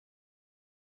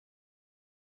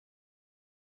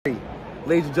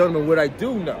Ladies and gentlemen, what I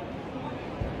do know,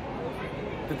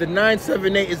 that the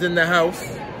 978 is in the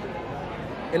house,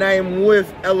 and I am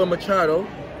with Ella Marchado.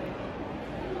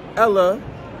 Ella,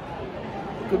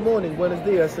 good morning. Buenos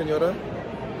dias, senora.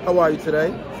 How are you today?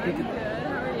 I'm good.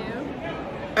 How are you?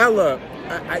 Ella,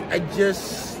 I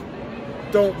just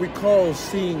don't recall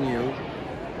seeing you.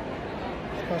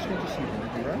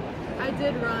 I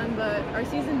did run, but our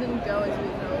season didn't go as we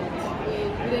hoped. We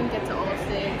didn't get to all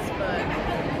states, but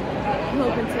I'm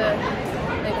hoping to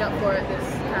make up for it this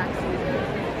past season.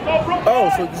 Oh,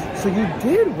 so you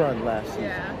did run last season?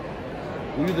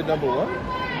 Yeah. Were you the number one?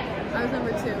 I was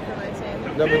number 2 for my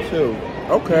team. Number 2.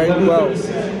 Okay, well,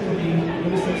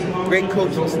 great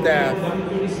coaching staff,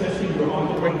 great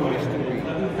history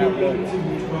at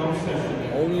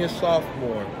Lowell. Only a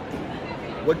sophomore.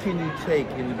 What can you take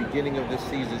in the beginning of this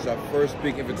season? It's our first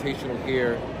big invitational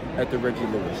here at the Reggie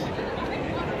Lewis.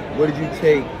 What did you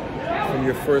take from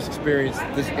your first experience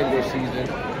this indoor season?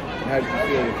 How did you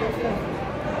feel with it?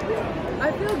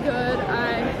 I feel good.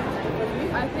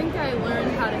 I think I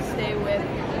learned how to stay with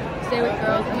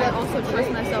girls, and I also trust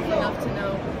myself enough to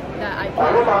know that I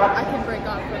can break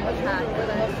off from the pack, but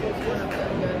I'm feeling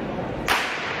good.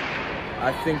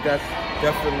 I think that's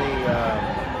definitely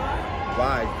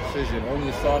wise decision. Only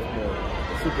a sophomore,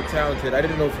 super talented. I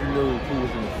didn't know if you knew who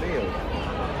was in the field.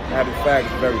 In fact,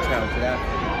 a very talented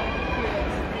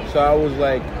athlete. So I was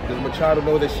like, does Marchado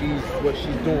know that what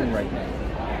she's doing right now?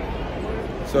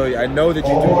 So I know that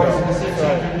you do know.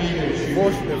 So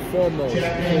first and foremost,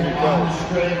 before we go,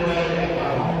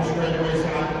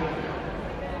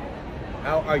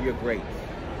 how are your grades?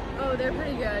 Oh, they're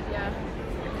pretty good, yeah.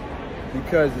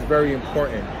 Because it's very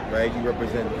important, right? You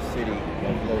represent the city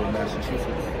of Lowell,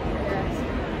 Massachusetts.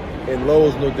 Yes. And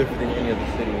Lowell's no different than any other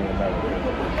city in America.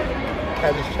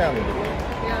 Has its challenges,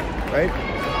 Yeah. right?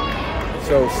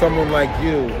 So someone like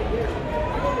you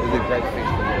is a bright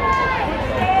face for you.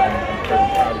 I'm very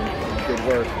proud of you. Good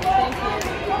work. Thank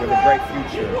you. You have a bright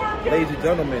future. Ladies and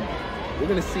gentlemen, we're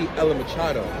going to see Ella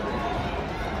Marchado.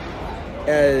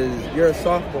 As you're a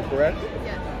sophomore, correct?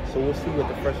 Yeah. So we'll see what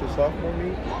the freshman sophomore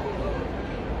meet.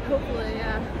 Hopefully,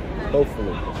 yeah.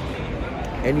 Hopefully.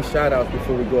 Any shout outs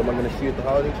before we go? Am I going to see you at the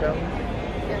holiday challenge?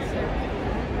 Yes, sir.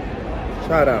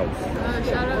 Shout outs.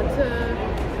 Shout out to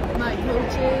my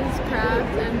coaches,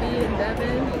 Kraft, MB, and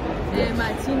Devin, and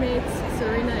my teammates,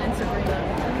 Serena and Sabrina.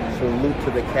 Salute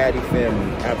to the Caddy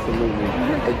family, absolutely.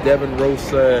 And Devin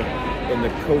Rosa and the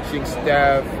coaching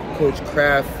staff, Coach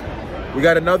Kraft. We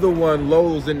got another one,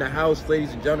 Lowell's in the house,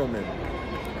 ladies and gentlemen.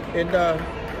 And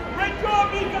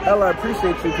Ella, I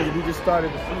appreciate you because we just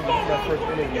started the season. This is my first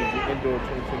interview, the indoor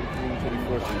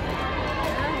 2023-24 season.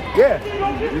 Yeah,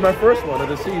 you're my first one of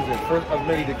the season, first of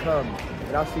many to come.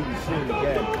 And I'll see you soon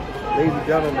again. Ladies and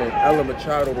gentlemen, Ella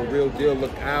Marchado, the real deal.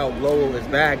 Look out, Lowell is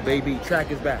back, baby. Track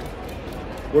is back.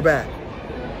 We're back.